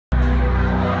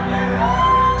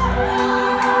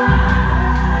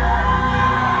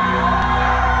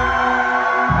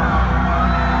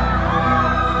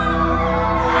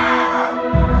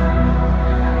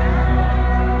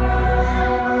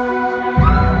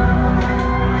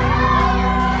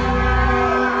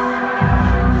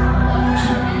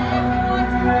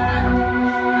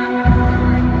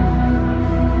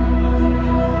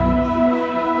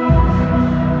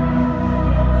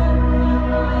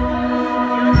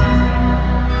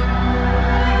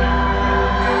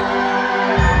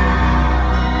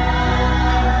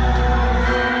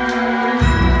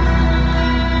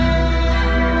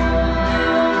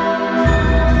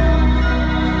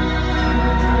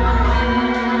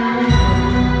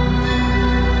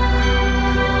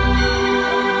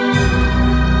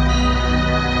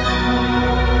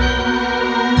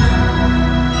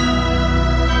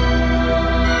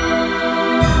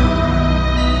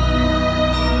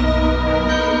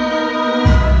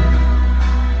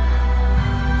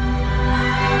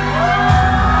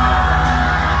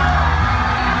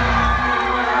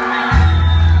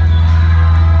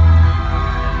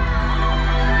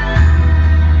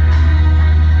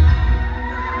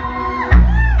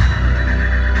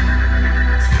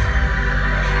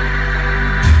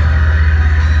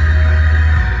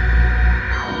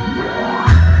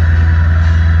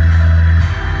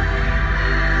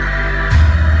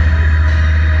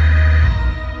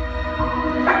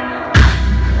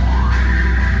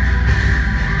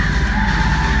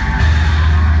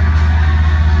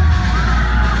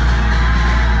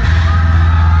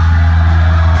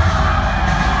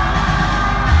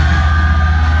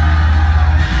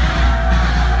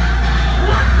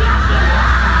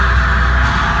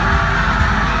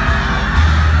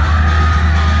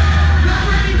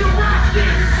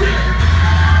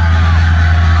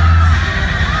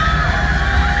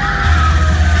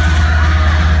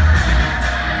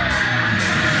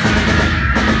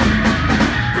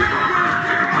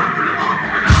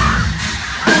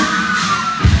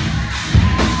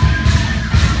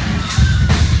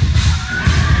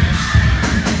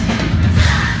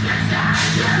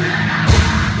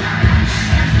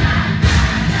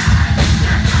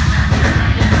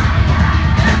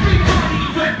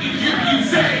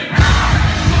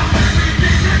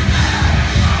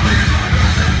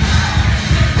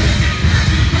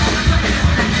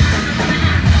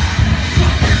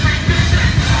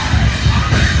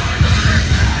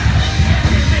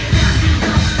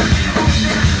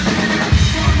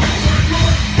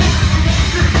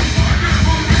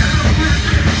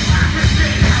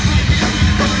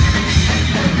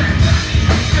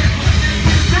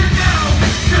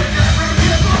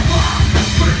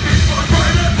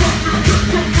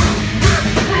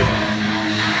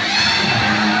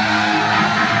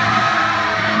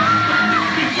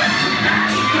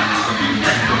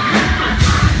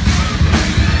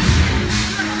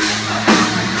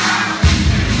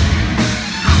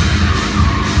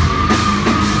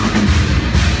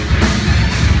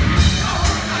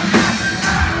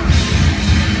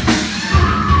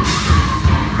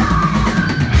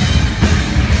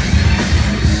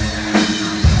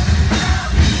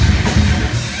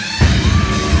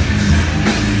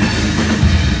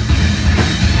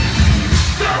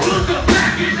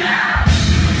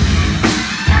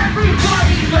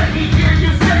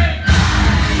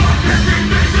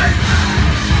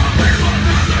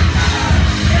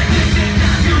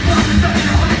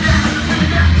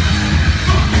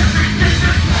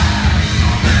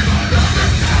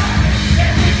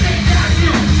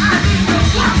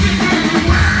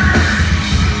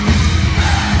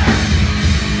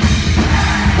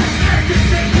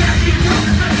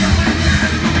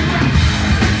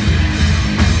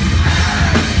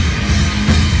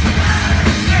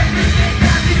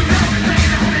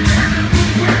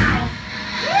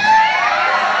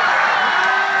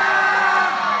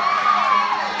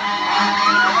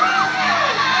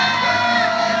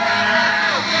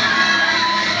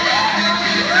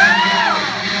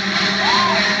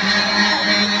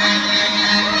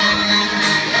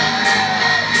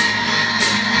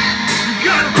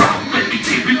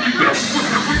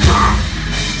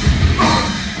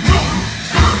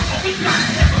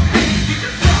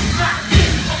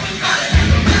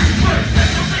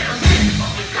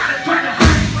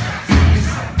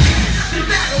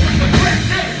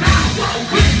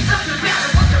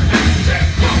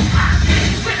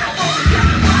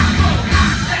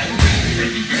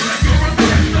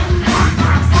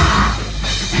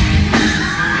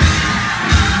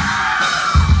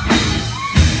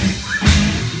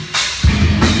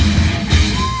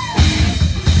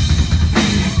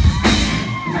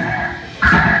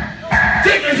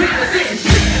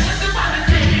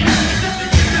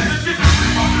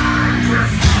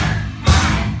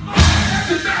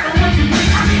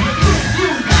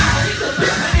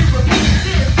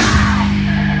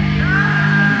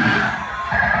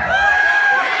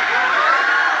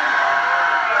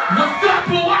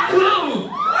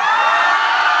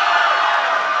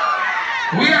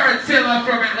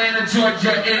Atlanta,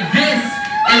 Georgia, and this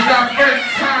is our first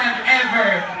time ever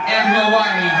in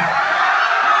Hawaii.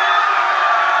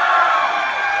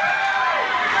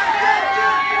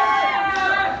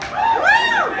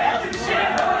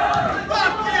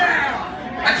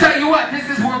 I tell you what, this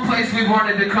is one place we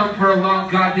wanted to come for a long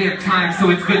goddamn time,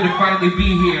 so it's good to finally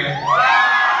be here.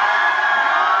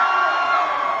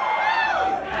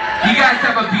 You guys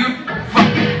have a beautiful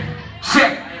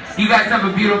shit. You guys have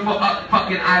a beautiful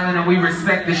fucking island, and we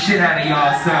respect the shit out of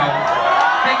y'all. So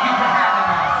thank you for having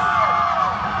us.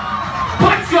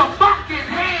 Put your fucking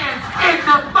hands in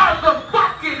the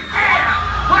motherfucking air.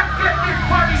 Let's get this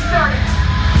party started.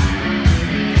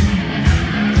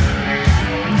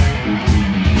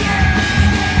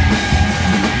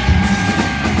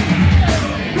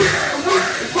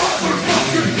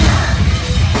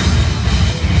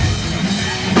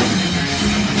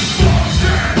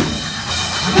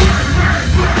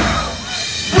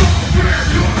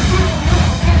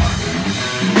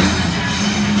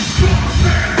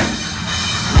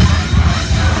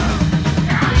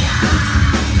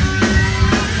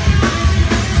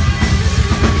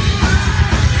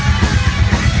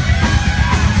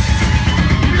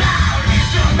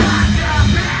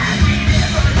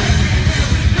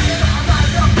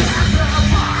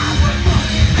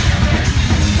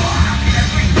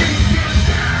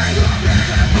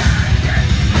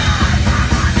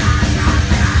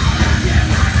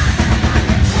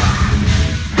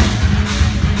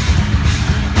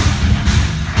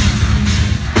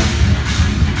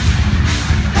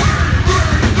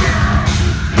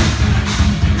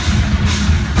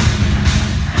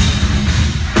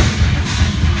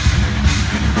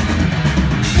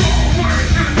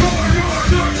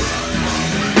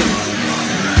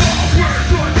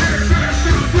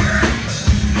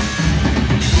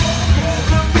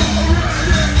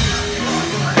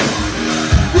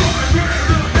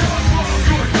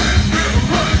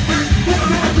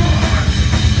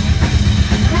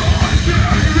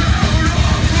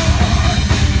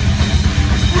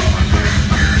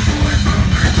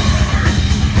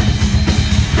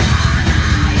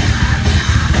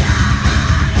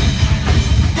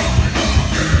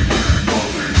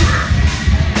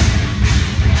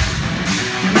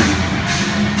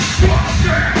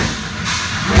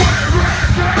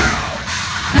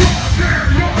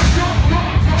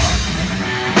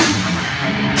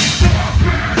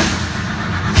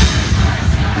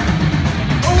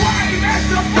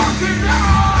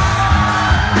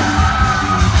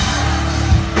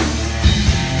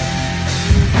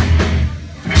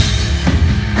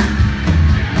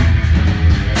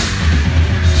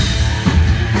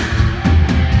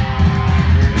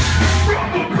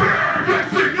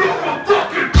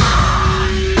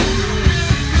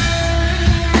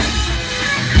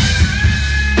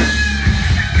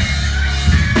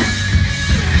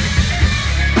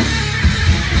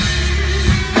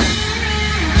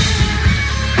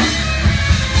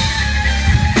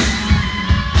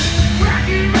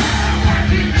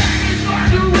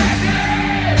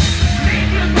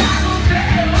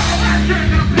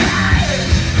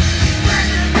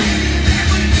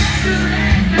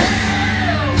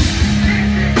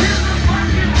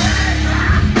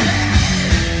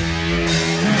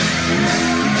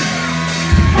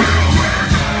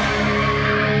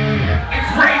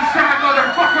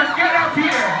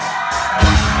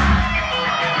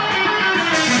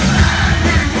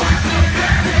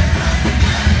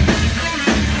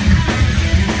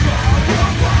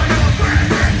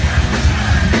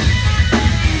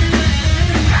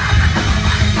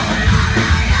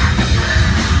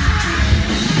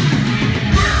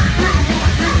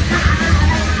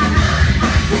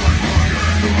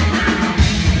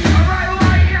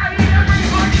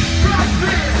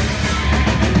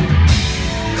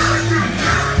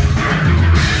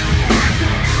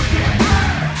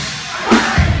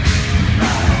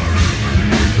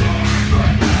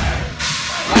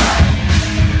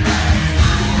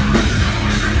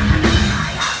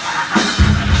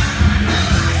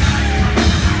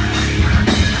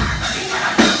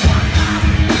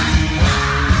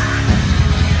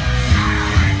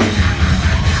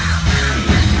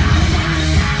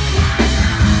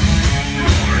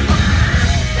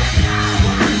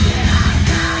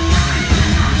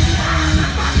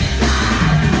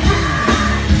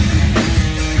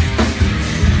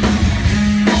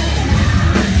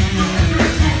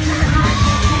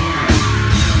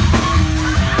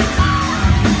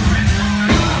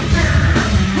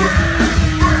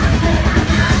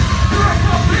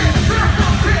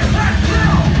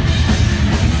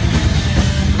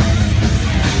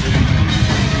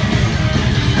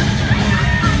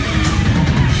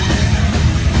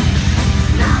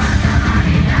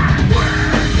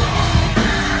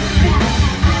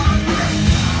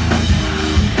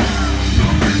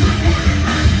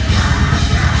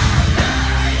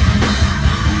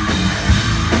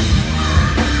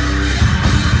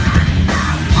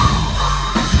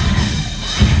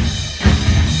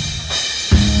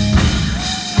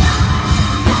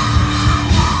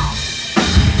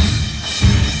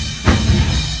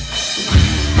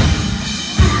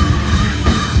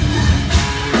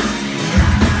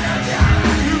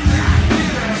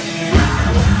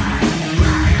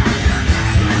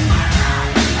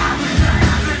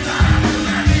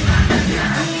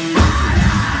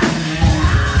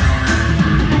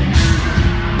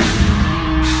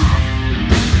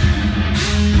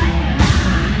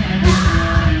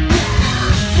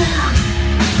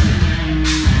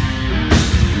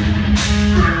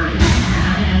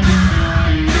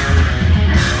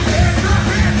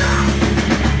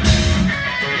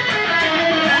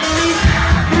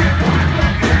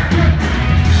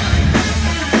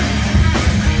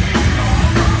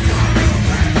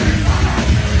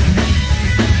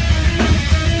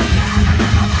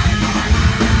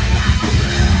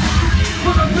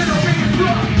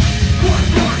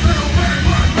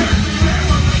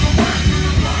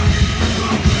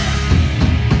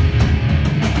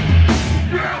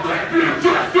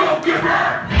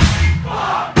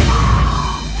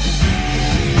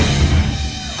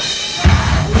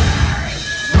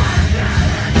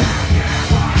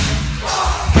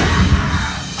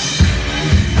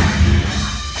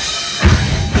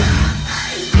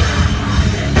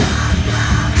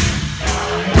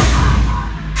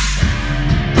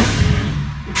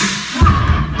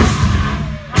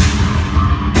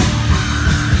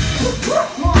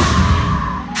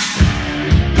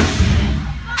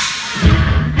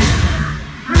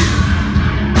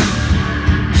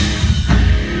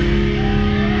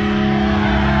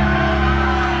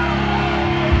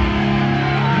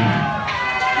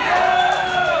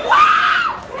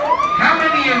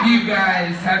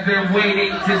 guys have been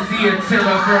waiting to see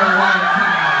Attila for a long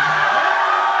time.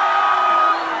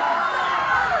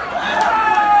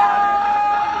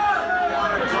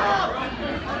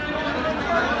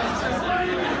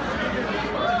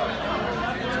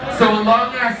 So a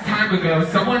long ass time ago,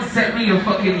 someone sent me a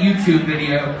fucking YouTube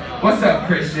video. What's up,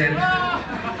 Christian?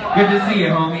 Good to see you,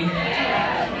 homie.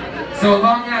 So a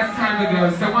long ass time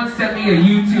ago, someone sent me a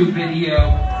YouTube video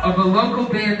of a local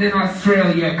band in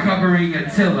Australia covering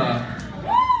Attila.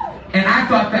 And I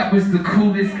thought that was the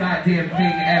coolest goddamn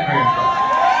thing ever.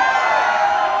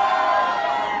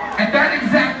 At that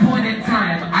exact point in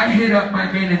time, I hit up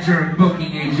my manager and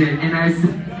booking agent and I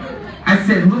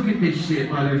said, look at this shit,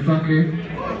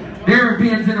 motherfucker. There are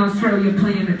bands in Australia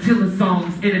playing Attila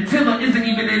songs, and Attila isn't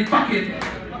even in fucking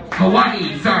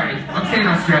Hawaii. Sorry, I'm saying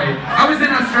Australia. I was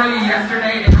in Australia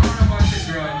yesterday, and I want a bunch of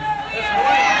drugs.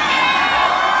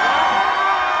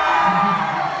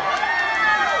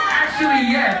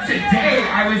 Actually, yeah, today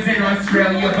I was in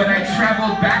Australia, but I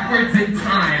traveled backwards in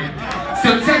time.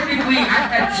 So technically, I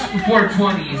had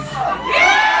 420s.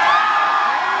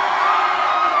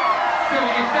 So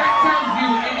if that tells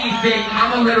you anything,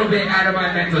 I'm a little bit out of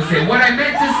my mental state. What I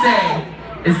meant to say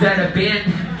is that a band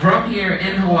from here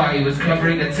in Hawaii was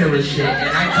covering Attila shit,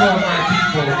 and I told my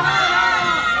people,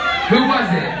 who was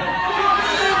it?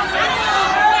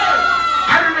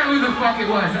 I don't know who the fuck it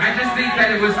was. I just think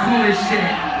that it was cool as shit.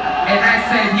 And I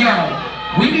said, yo,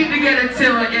 we need to get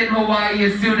Attila in Hawaii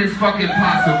as soon as fucking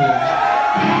possible.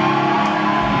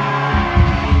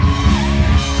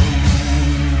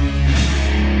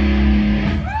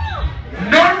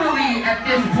 Normally, at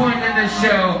this point in the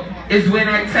show, is when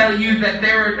I tell you that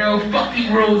there are no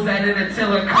fucking rules at an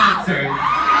Attila concert.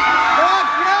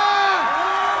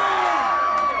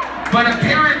 But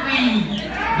apparently,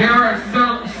 there are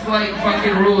some slight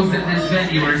fucking rules in this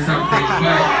venue or something,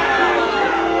 but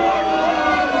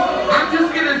I'm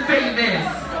just gonna say this.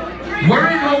 We're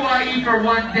in Hawaii for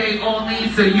one day only,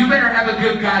 so you better have a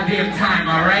good goddamn time,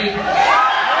 alright?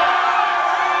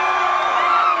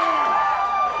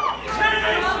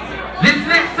 This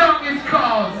next song is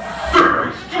called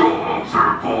Search Dogs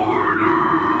Are Border.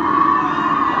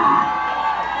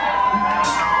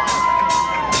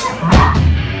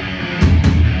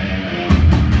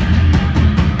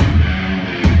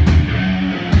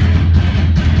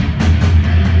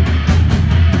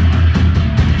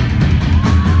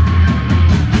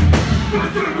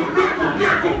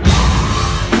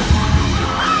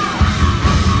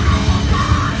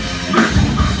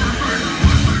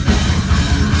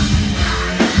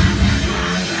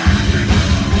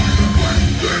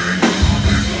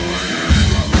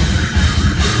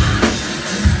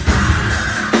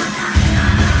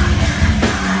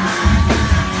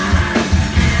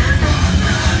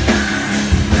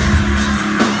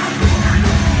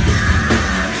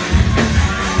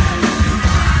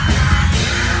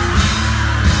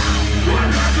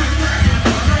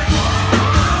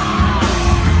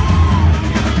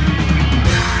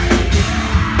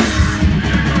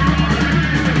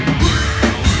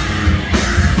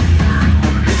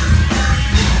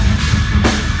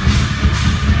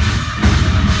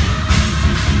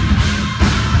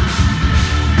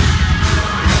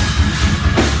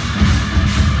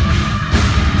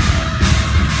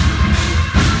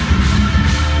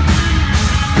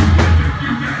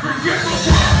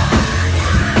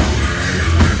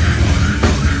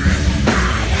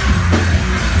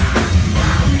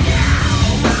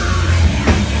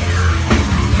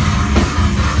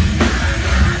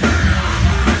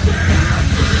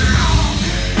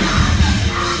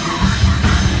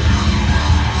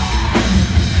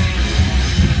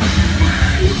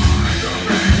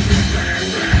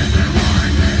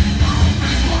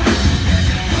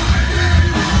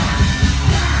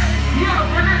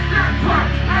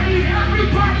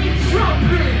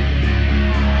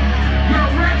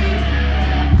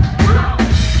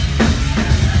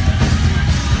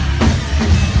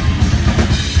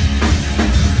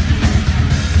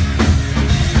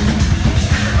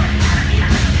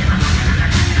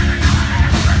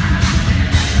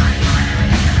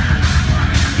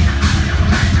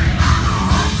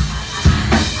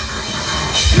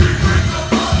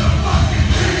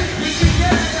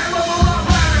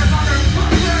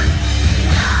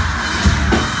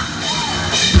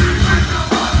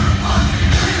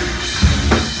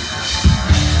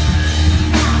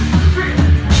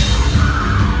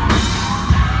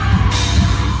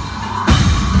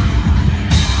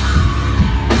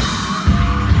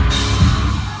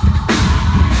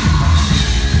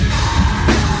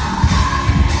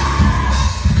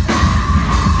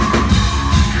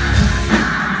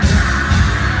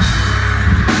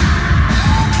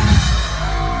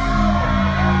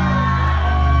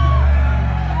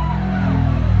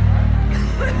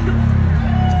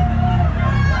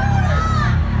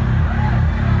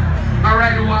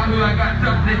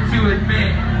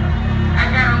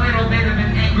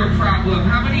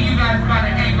 How many of you guys got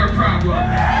an anger problem?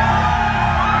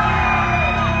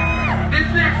 This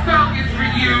next song is for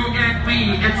you and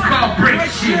me. It's called Break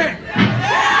Shit.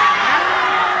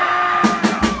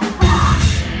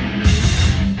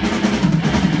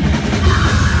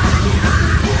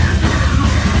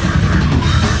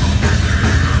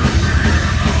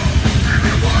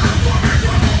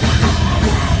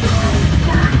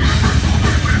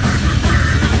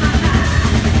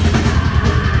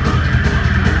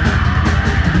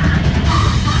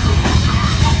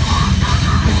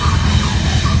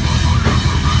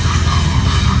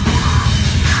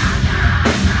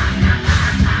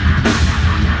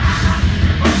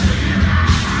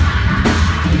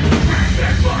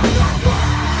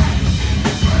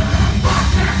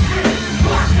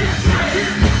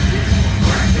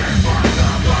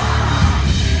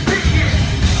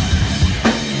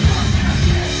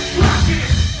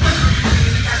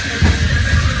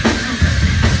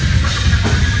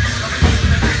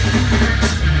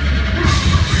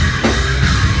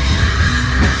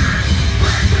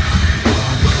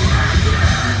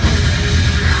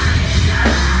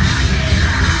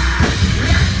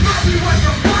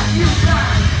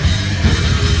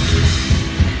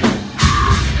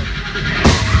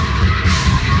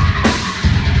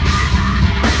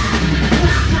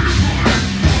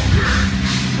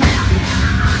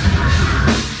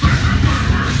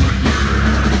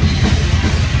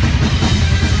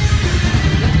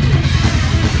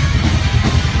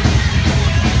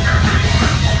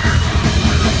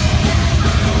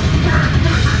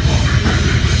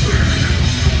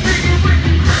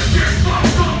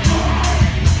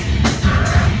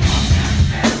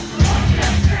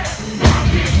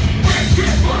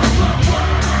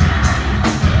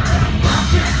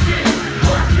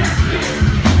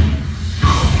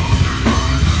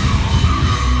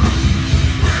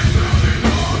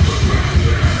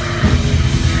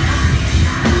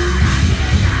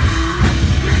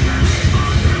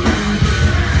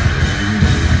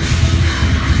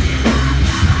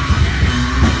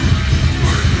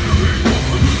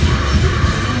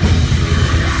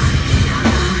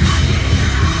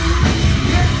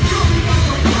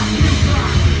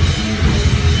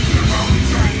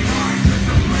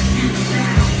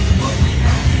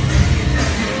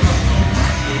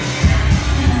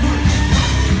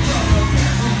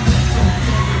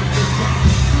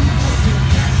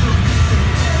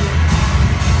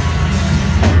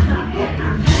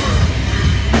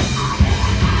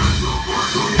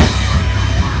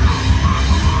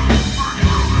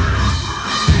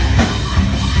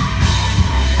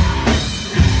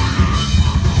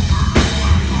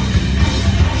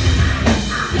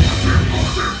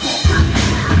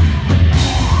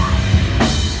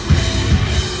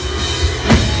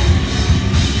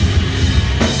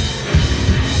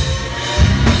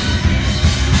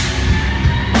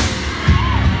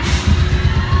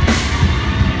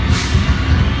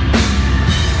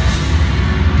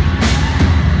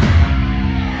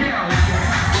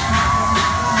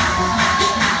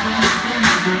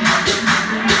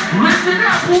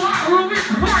 Oahu, it's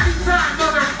party time,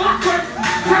 motherfuckers!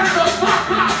 Turn the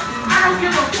fuck up! I don't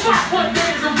give a fuck what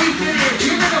days a week it is!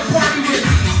 You're gonna party with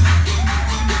me!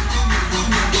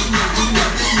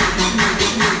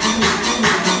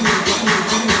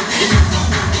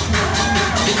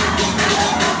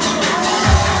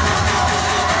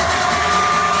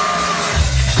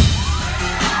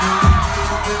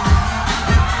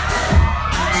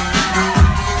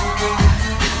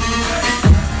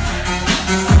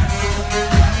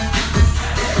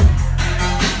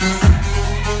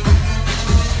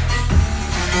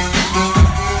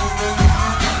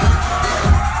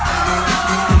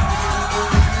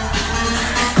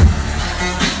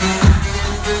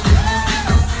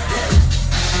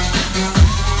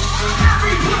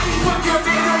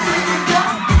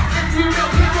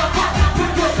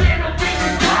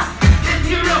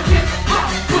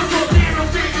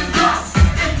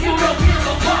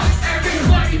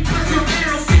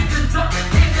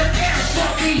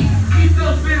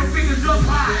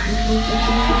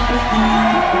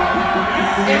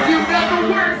 If you know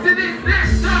the words to this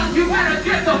next song, you better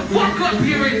get the fuck up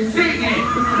here and sing it.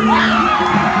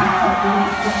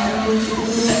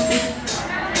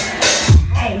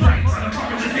 Alright,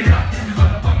 motherfucker, listen up. This is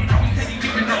motherfucking always taking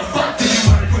giving no fuck. If you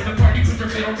wanna join the party, put your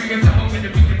middle fingers up in the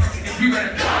music. You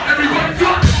better everybody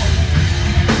jump.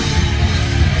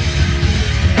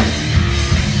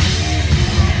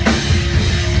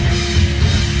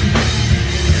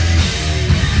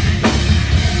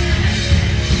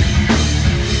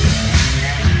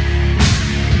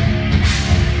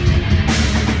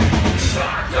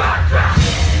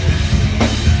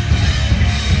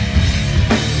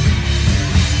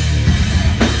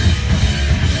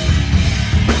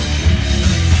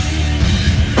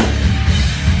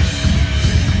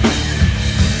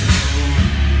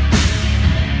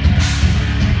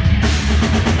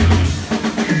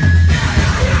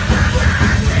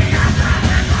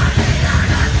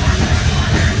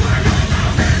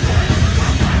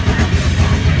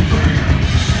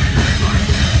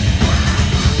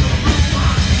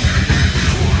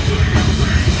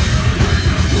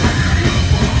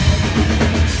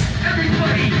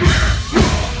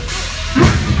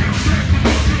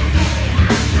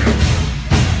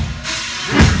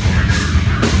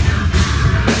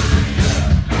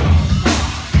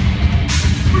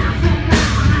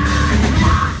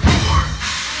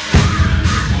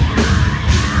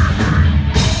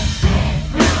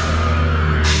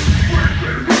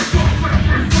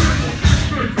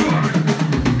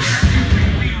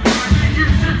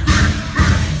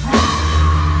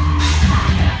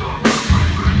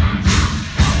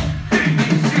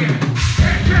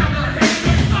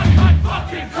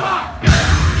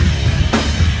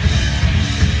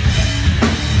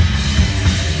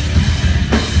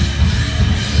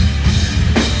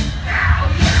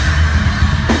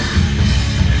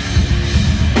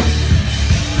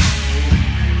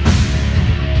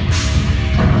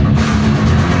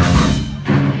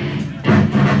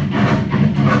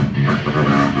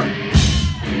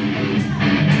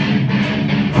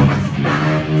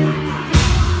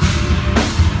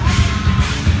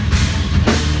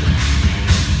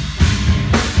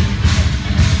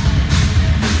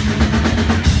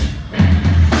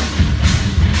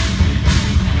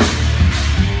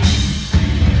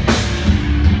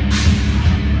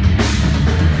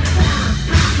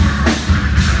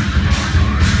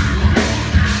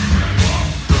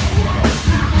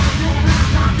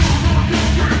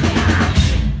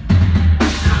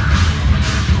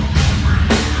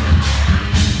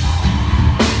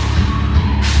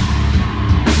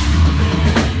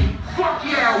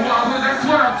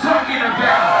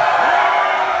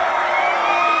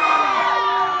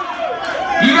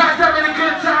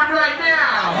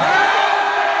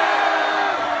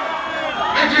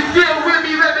 you're still with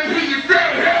me, let me hear you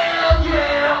say hell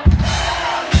yeah.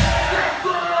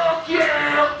 Fuck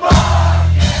yeah.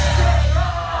 Fuck yeah.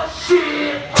 Oh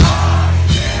shit.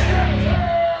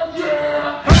 Hell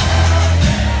yeah.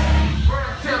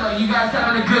 Attila, you guys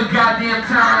having a good goddamn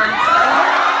time?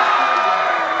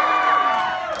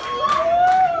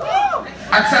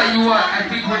 I tell you what, I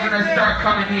think we're gonna start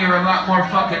coming here a lot more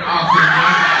fucking often.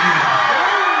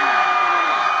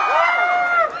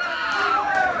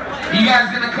 You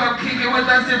guys gonna come kick it with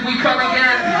us if we come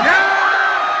again? Yeah!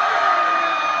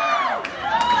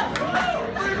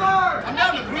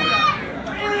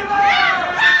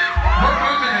 We're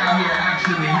moving out here,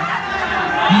 actually.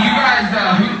 Do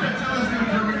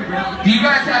you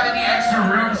guys have any extra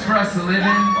rooms for us to live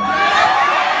in?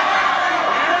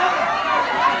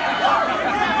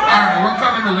 Alright, we're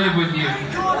coming to live with you.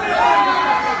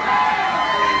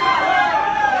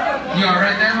 You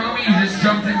alright there, homie? You just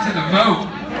jumped into the boat.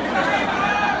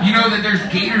 You know that there's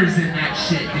gators in that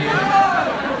shit, dude.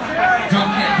 Don't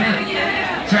get bit.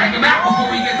 Drag him out before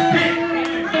he gets bit.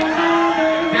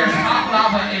 There's hot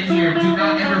lava in here. Do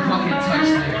not ever fucking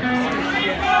touch there.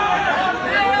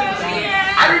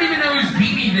 I don't even know whose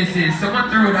BB this is. Someone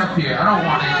threw it up here. I don't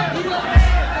want it.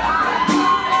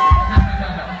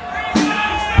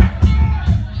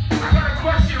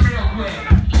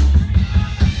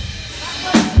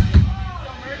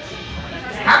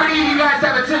 How many of you guys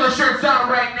have Attila shirts on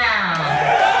right now?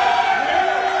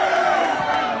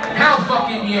 Hell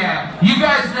fucking yeah. You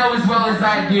guys know as well as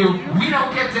I do, we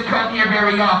don't get to come here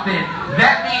very often.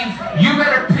 That means you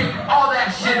better pick all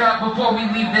that shit up before we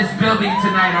leave this building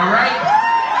tonight, alright?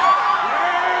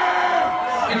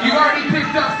 If you already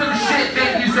picked up some shit,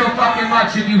 thank you so fucking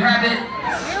much. If you haven't,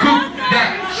 scoop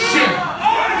that shit.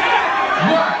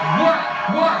 What?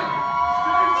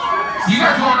 You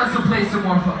guys want us to play some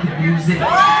more fucking music?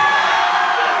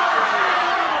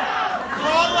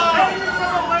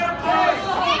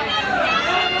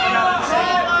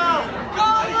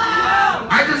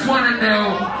 I just want to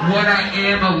know what I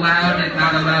am allowed and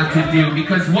not allowed to do,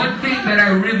 because one thing that I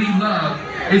really love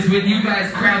is when you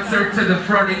guys crowd surf to the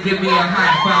front and give me a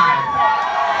high five.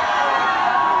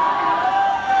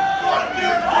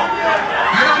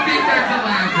 I don't think that's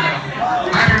allowed though.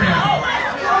 I don't know.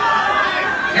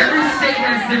 Every state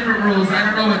has different rules. I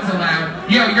don't know what's allowed.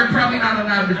 Yo, you're probably not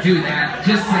allowed to do that.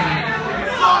 Just saying.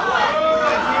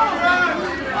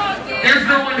 There's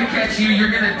no one to catch you. You're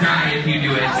gonna die if you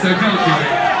do it. So don't do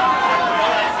it.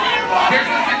 There's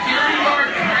a security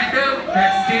guard, kind of,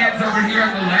 that stands over here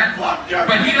on the left,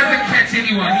 but he doesn't catch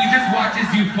anyone. He just watches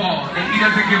you fall, and he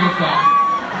doesn't give a fuck.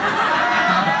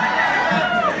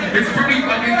 It's pretty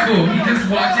fucking cool. He just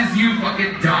watches you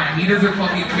fucking die. He doesn't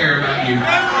fucking care about you.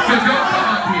 So don't come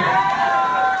up here.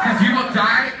 Because you will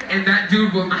die, and that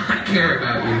dude will not care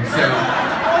about you. So,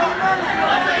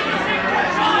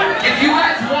 if you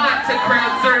guys want to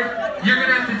crowd surf, you're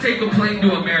going to have to take a plane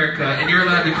to America, and you're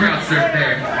allowed to crowd surf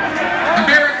there.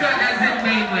 America as in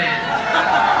mainland.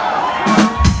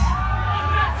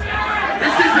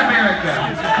 This is America.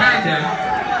 Kind of.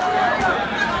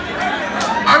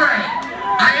 Alright.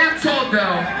 Told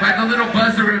though by the little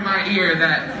buzzer in my ear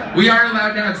that we are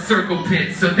allowed to have circle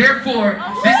pits, so therefore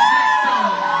this next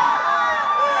song,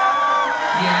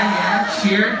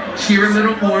 cheer a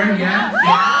little more, yeah.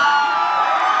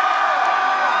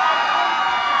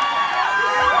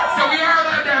 So we are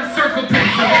allowed to have circle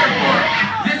pits, so therefore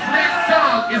this next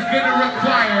song is gonna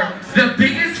require the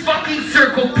biggest fucking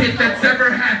circle pit that's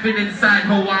ever happened inside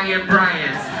Hawaiian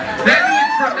Brian's. That means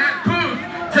from that booth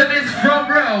to this front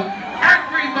row,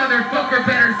 every motherfucker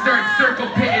better start circle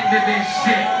pitting to this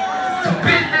shit.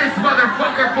 Spin this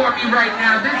motherfucker for me right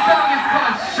now. This song is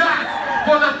called Shots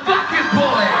for the fucking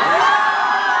boys.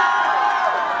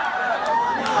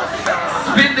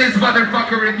 Spin this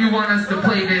motherfucker if you want us to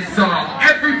play this song.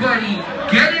 Everybody,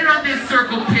 get in on this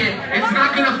circle pit. It's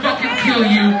not gonna fucking kill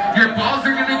you. Your balls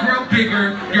are gonna grow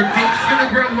bigger. Your dick's gonna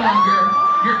grow longer.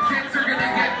 Your tits are gonna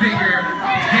get bigger.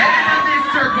 Get in on this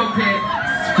circle pit.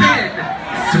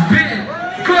 Spin.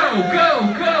 Go!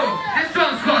 This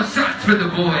song's called Shots for the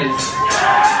Boys.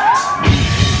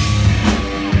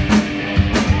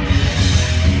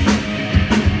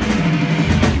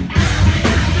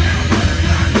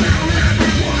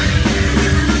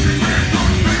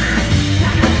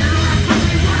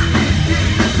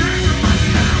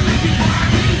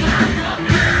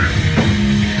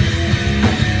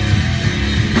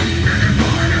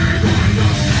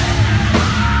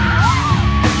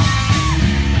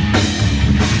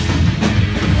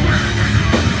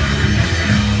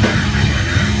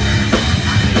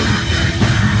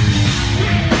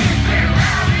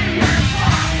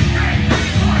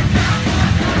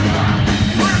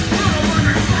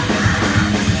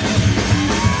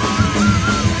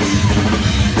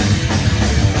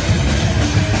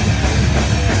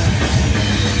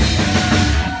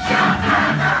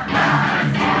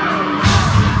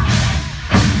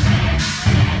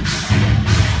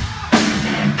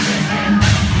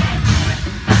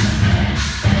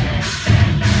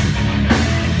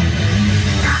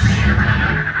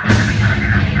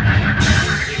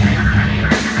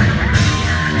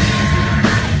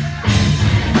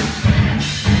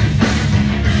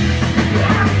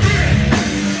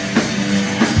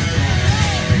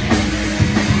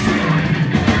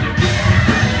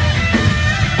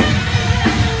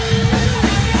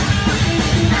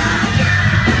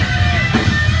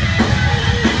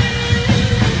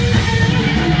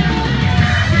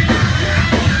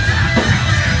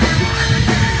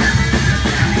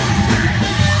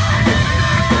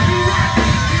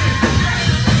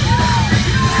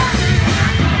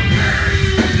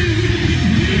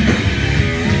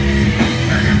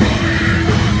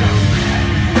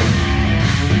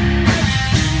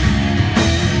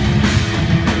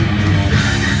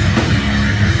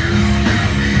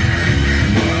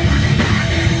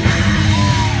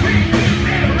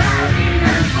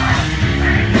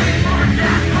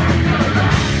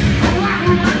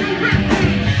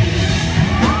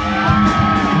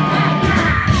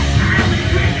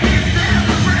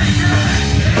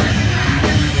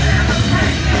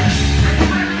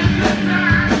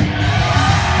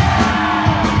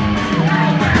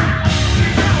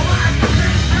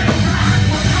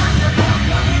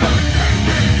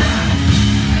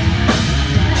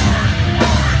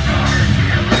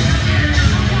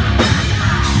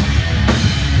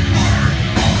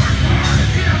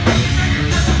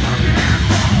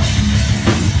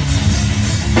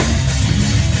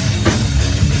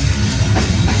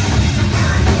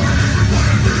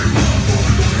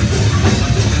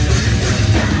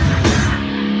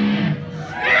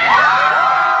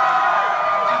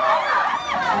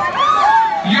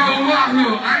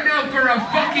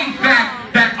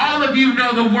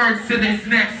 the words to this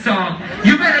next song,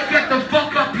 you better get the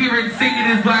fuck up here and sing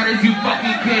it as loud as you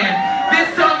fucking can.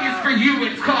 This song is for you,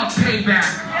 it's called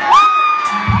Payback.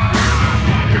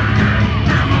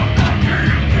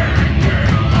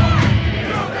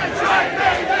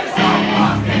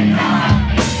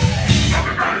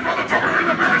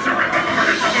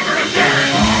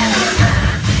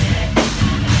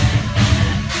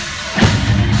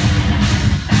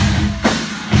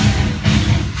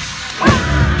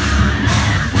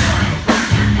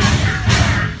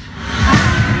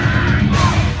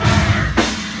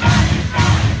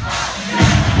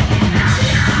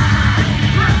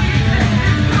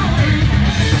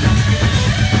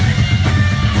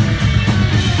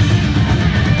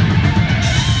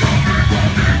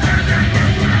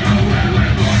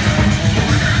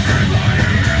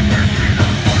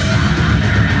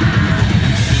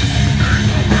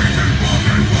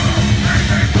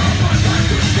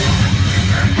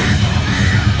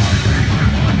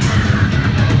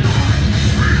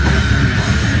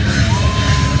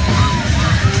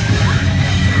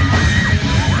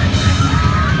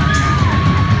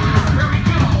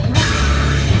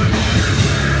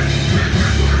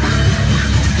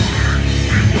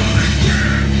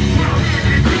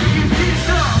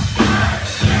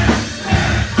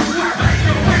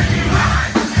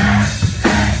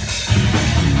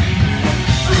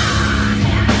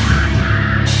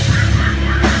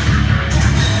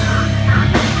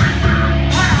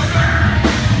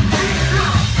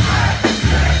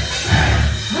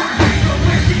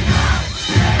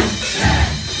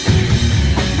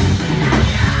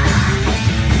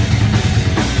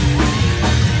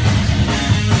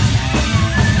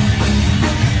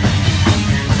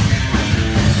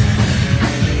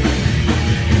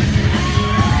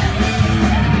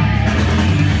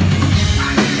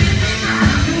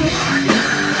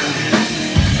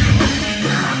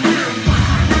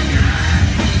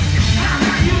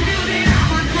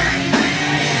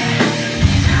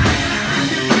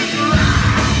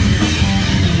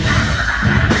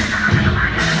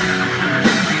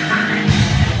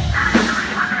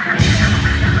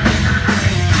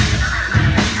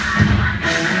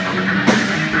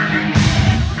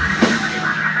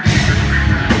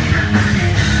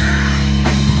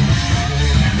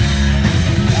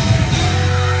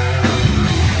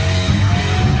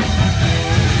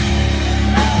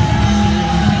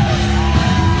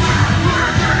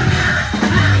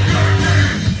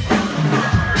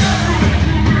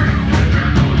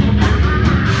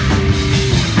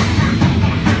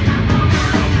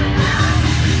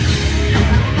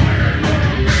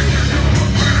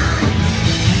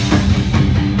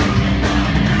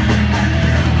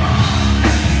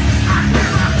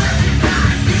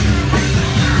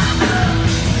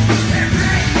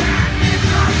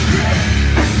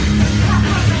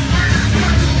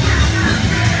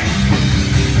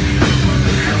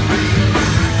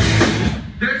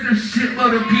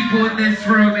 In this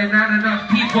room and not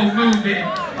enough people moving.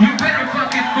 You better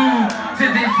fucking move to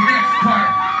this next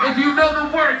part. If you know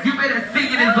the words, you better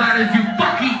sing it as loud as you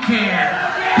fucking can.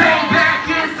 Payback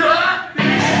is up.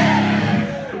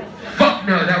 Fuck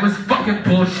no, that was fucking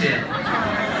bullshit.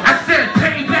 I said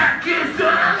payback is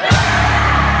up.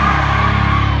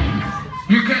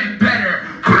 You're getting better.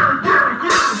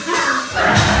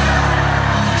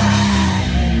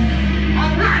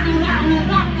 Alright, one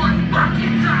more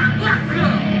fucking time. Let's go.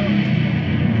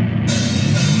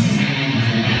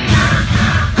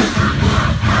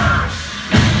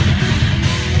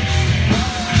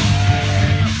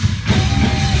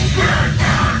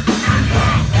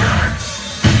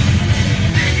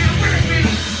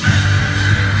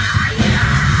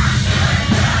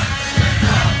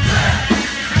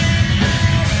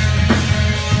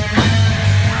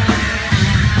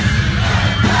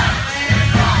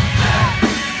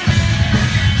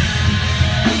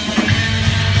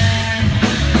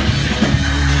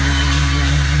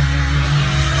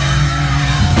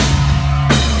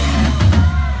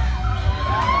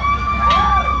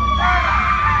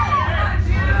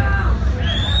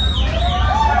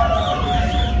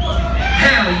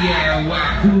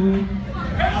 Oahu.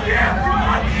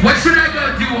 What should I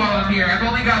go do while I'm here? I've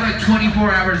only got like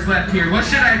 24 hours left here. What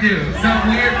should I do? Something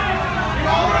weird?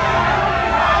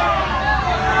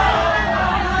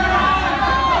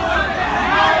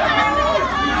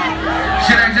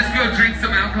 Should I just go drink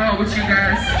some alcohol with you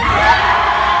guys?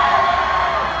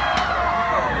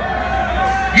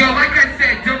 Yo, like I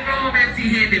said, don't go home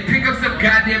empty-handed. Pick up some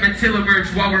goddamn Attila merch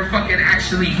while we're fucking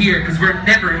actually here, because we're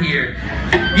never here.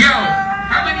 Yo,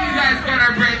 how many of you guys got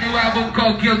our brand new album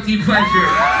called Guilty Pleasure?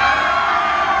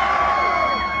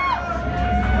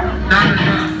 Not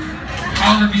enough.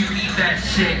 All of you need believe that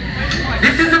shit.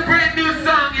 This is a brand new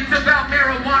song. It's about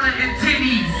marijuana and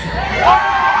titties.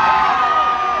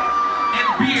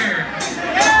 And beer.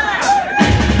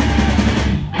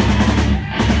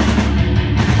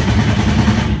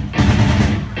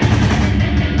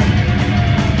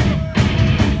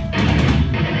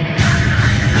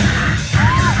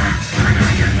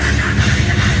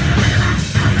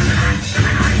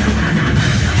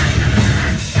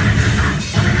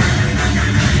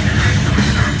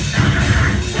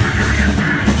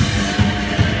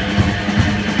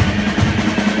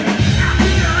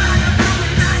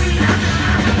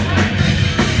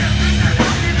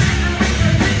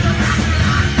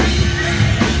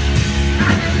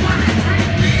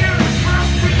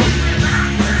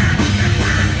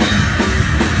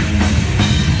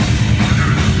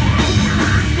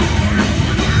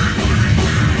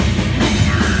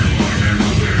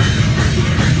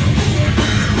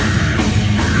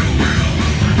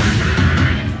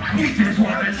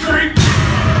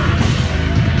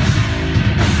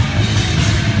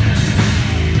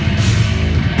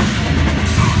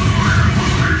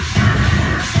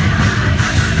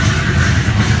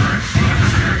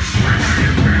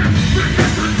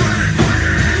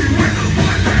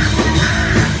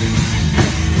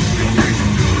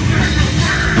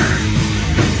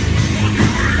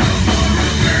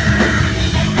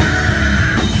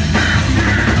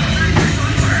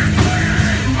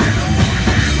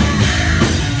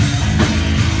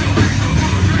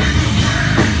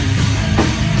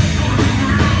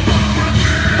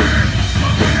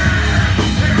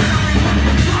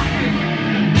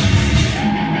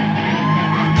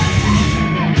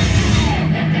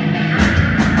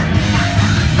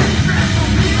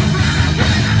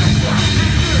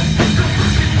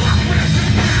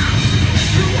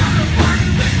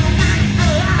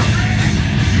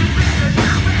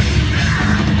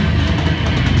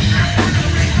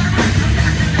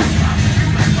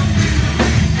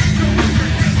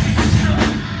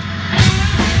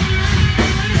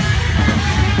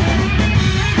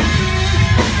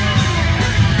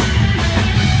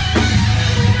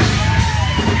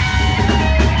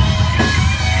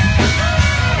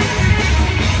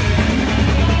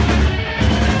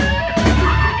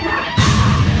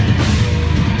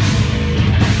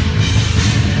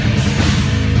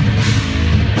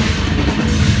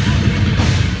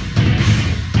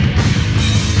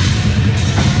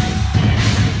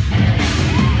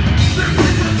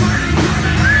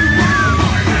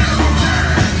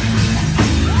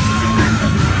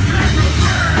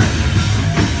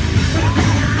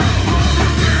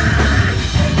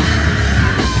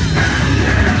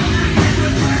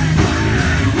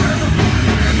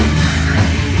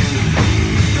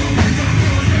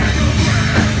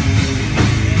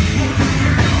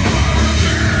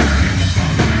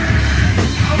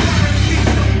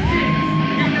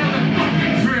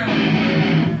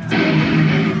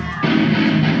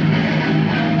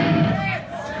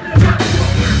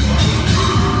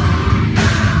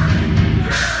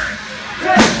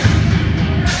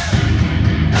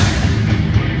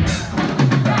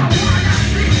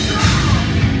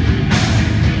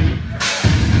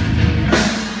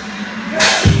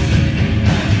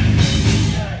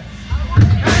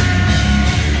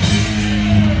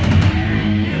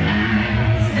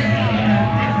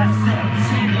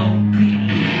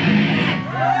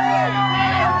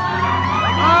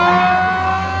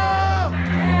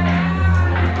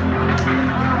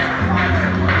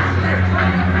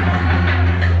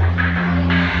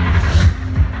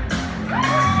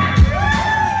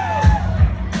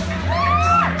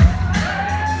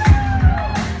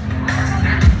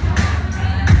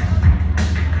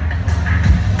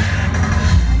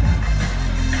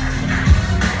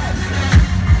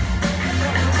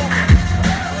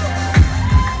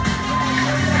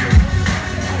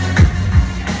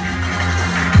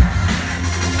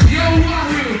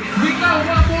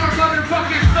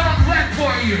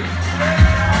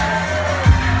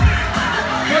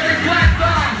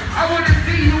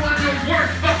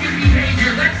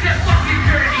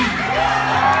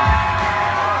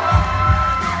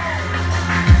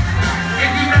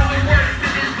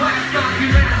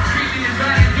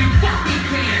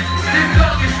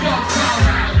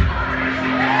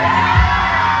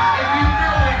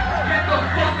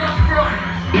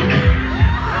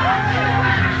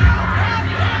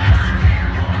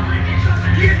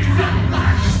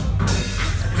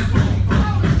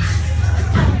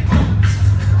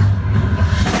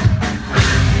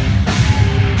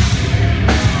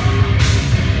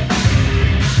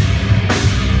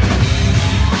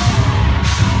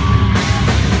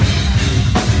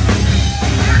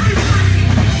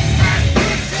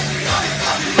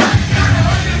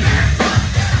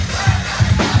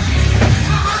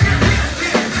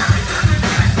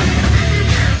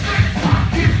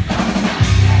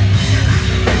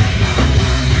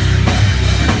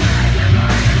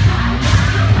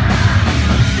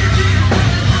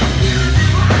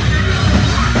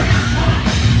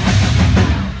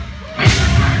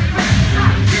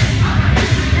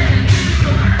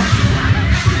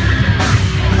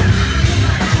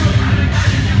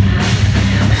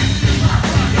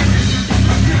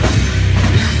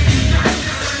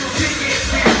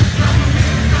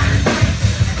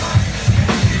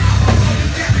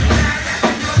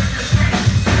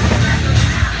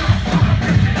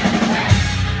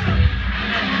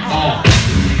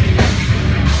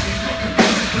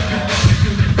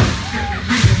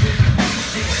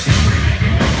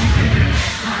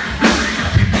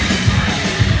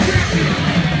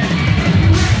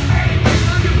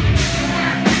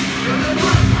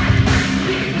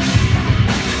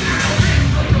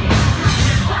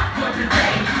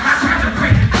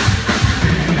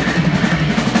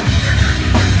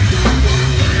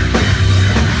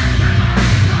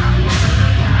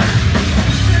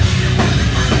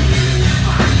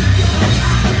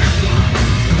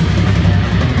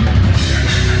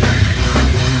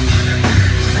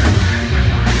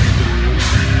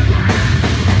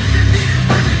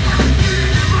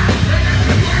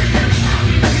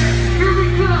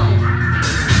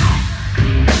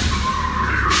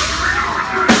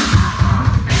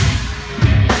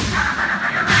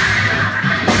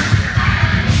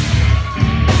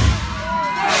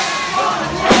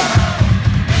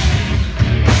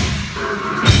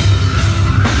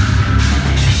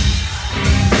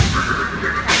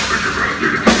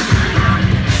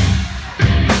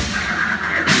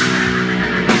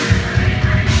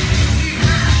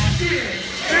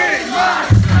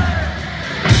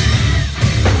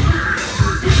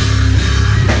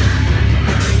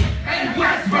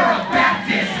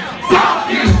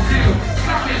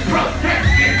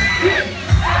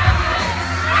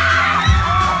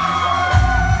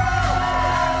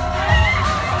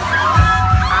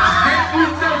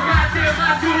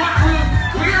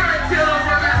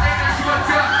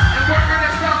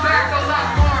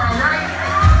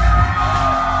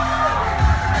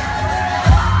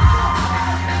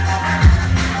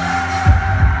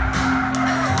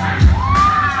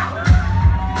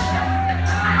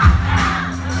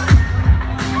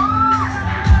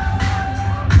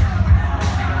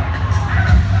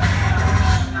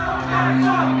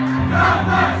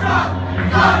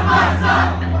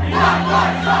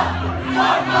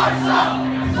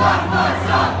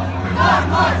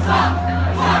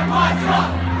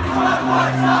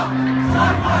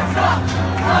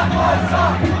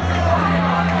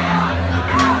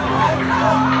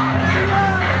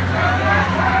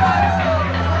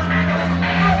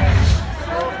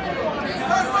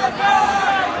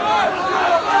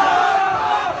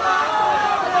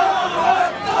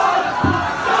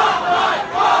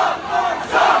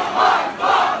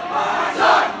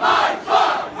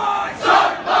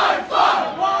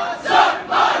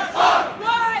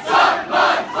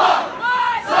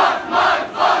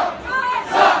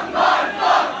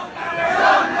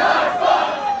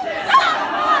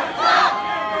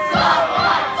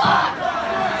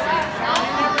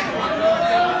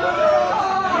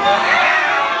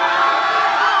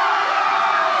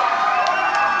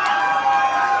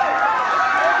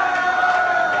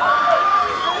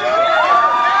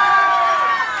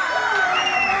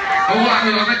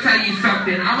 Oahu, I'm gonna tell you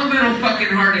something. I'm a little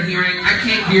fucking hard of hearing. I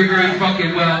can't hear very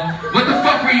fucking well. What the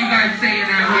fuck were you guys saying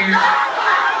out here?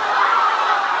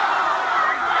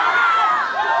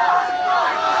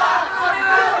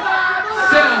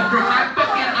 So, from my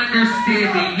fucking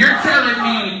understanding, you're telling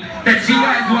me that you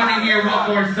guys want to hear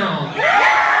one more song.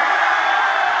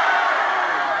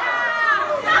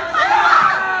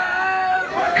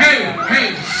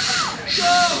 Hey, shh.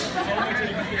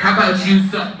 How about you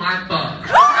suck my fuck?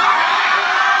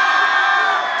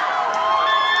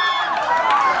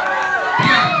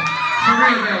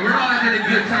 We're all having a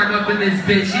good time up in this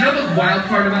bitch. You know the wild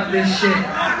part about this shit?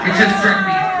 It just struck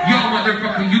me. Yo,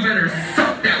 motherfucker, you better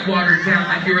suck that water down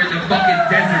like you're in the fucking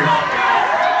desert.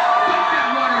 Suck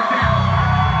that water down.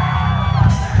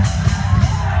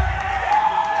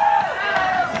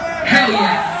 Hell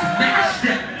yeah, smash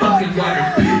that fucking water,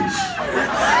 bitch.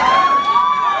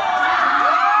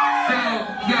 So,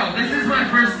 yo, this is my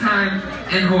first time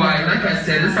in Hawaii. Like I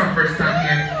said, this is our first time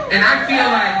here. And I feel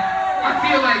like,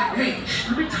 hey,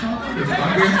 let me talk,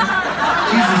 motherfucker.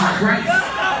 Jesus Christ.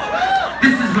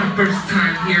 This is my first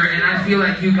time here, and I feel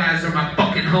like you guys are my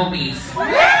fucking homies.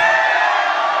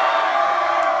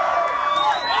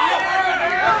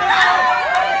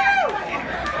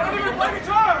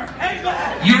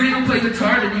 You don't even play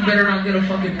guitar, then you better not get a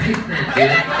fucking pick then,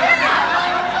 dude.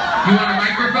 You want a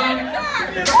microphone?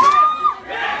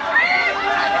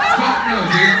 Fuck no,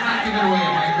 dude. I'm not giving away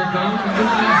a microphone. What the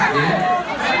fuck, dude?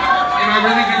 Am I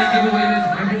really gonna give away this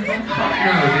microphone? Fuck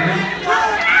no, dude.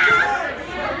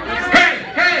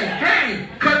 Hey!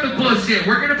 Cut the bullshit.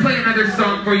 We're gonna play another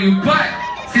song for you, but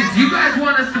since you guys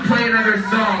want us to play another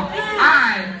song,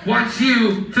 I want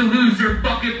you to lose your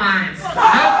fucking minds. No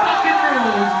fucking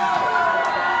rules.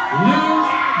 Lose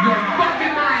your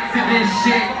fucking minds to this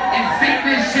shit and sing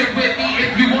this shit with me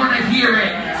if you wanna hear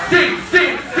it. Sing,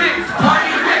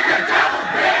 party with the devil,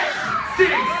 bitch!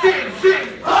 Sing,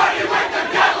 party with the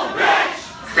devil, bitch!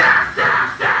 Stop!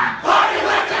 Party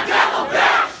with the devil,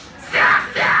 bitch!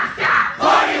 Stop!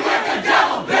 Party with the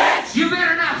devil, bitch! You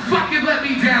better not fucking let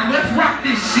me down. Let's rock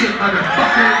this shit,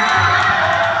 motherfuckers!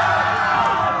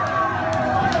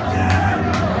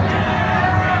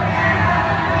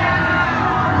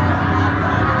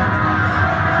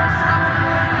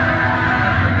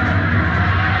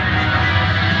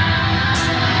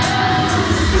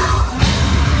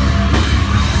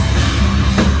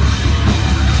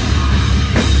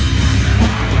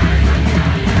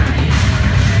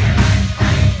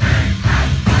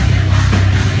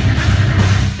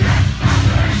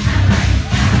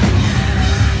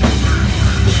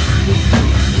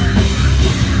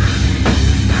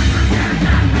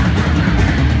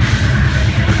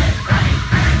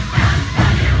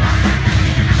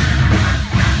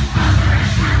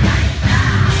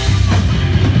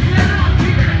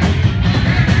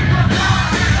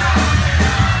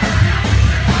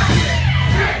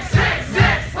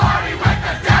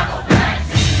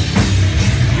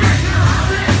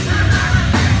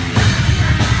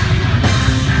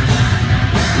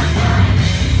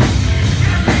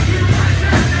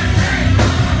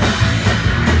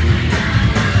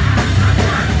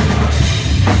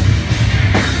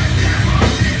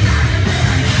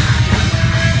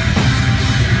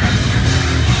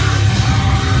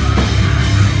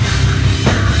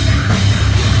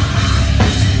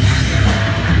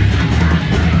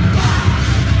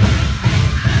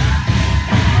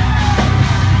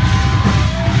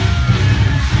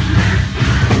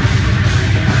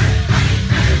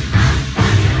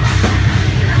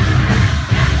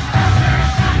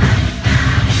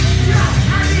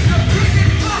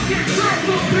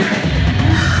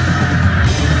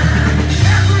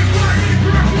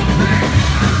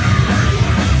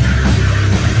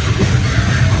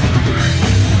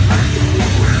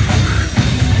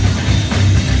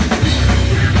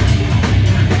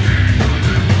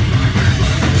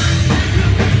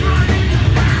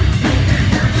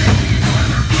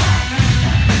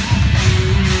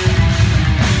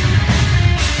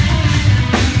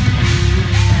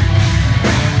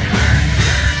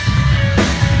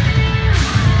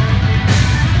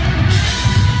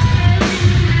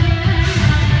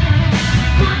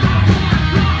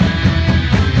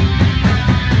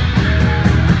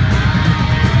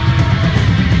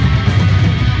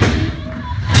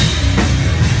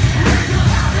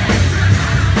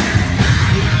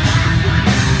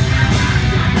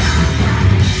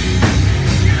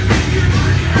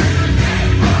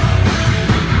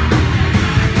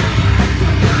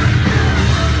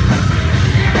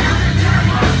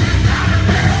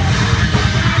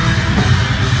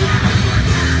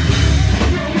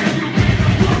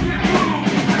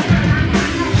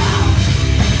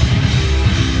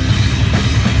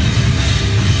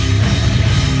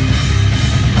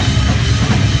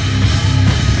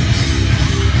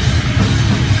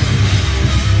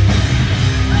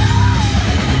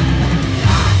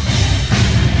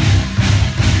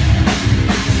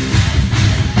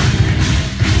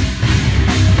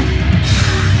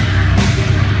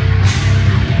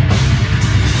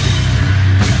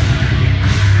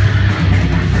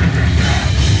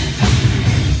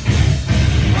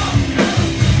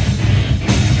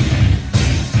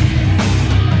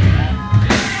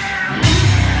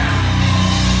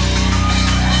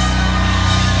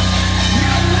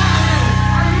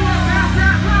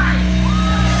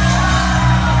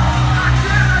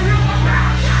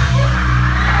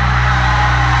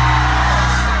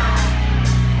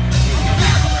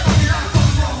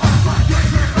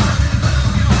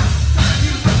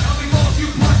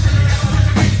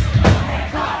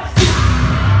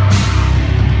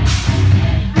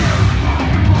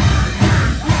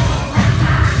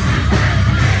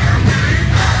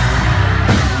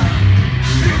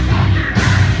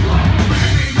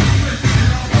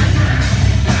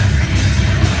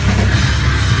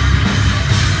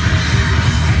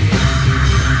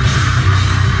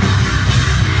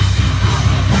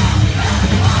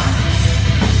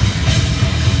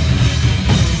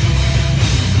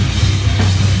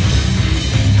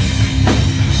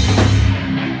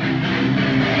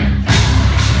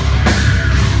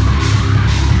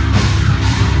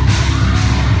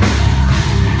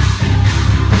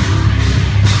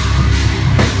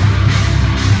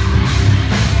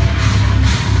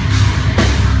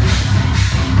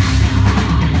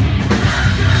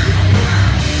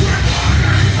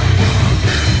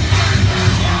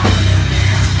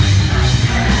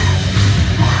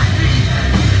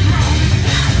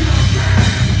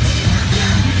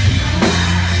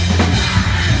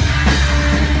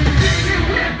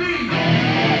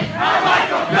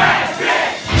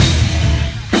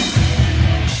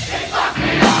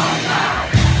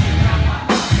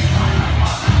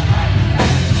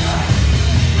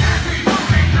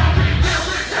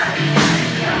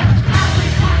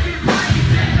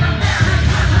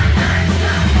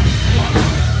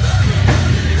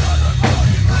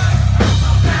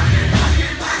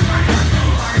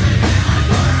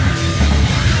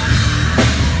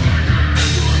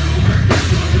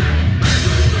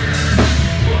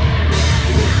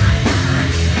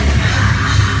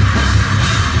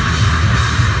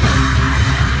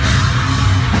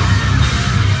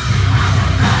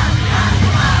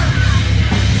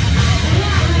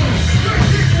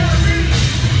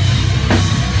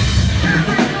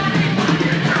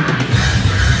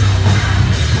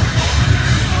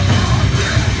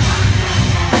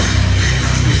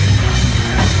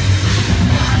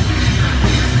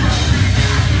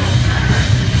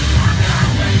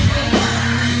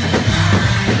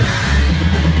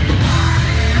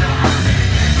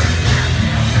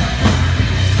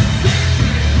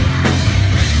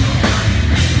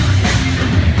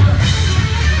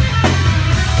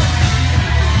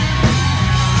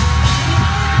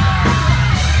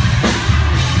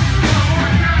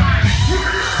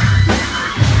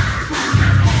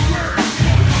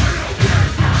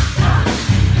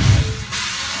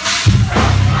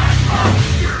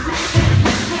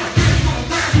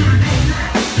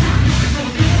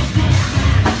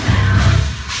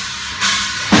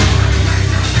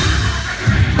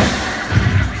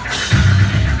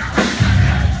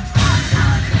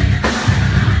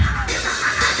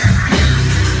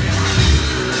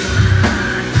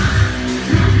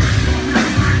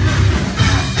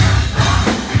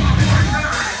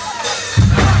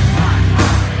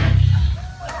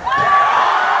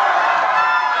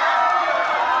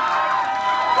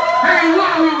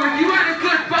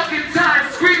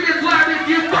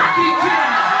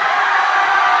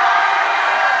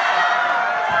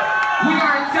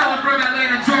 I'm from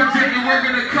Atlanta, Georgia, and we're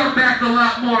gonna come back a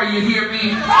lot more, you hear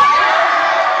me?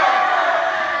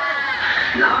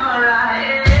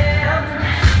 Alright.